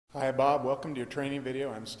Hi Bob, welcome to your training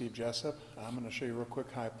video. I'm Steve Jessup. I'm going to show you real quick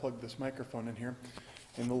how I plug this microphone in here.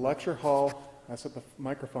 In the lecture hall, I set the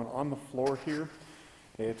microphone on the floor here.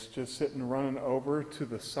 It's just sitting running over to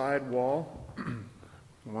the side wall, the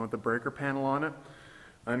one with the breaker panel on it.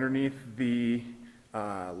 Underneath the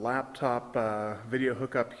laptop video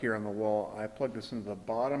hookup here on the wall, I plug this into the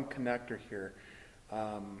bottom connector here.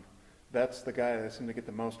 That's the guy that I seem to get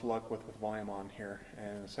the most luck with volume on here.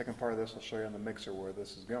 And the second part of this I'll show you on the mixer where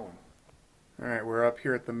this is going. Alright, we're up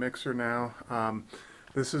here at the mixer now.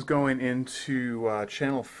 This is going into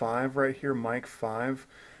channel 5 right here, mic 5.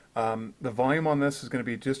 The volume on this is going to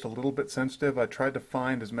be just a little bit sensitive. I tried to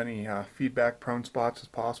find as many feedback prone spots as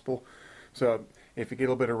possible. So if you get a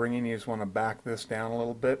little bit of ringing, you just want to back this down a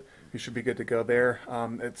little bit. You should be good to go there.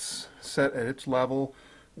 It's set at its level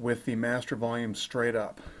with the master volume straight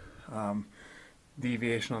up.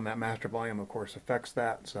 Deviation on that master volume of course affects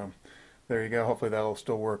that, so there you go. Hopefully that'll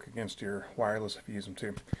still work against your wireless if you use them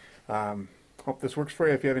too. Hope this works for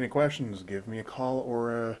you. If you have any questions, give me a call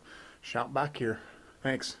or shout back here.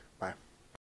 Thanks.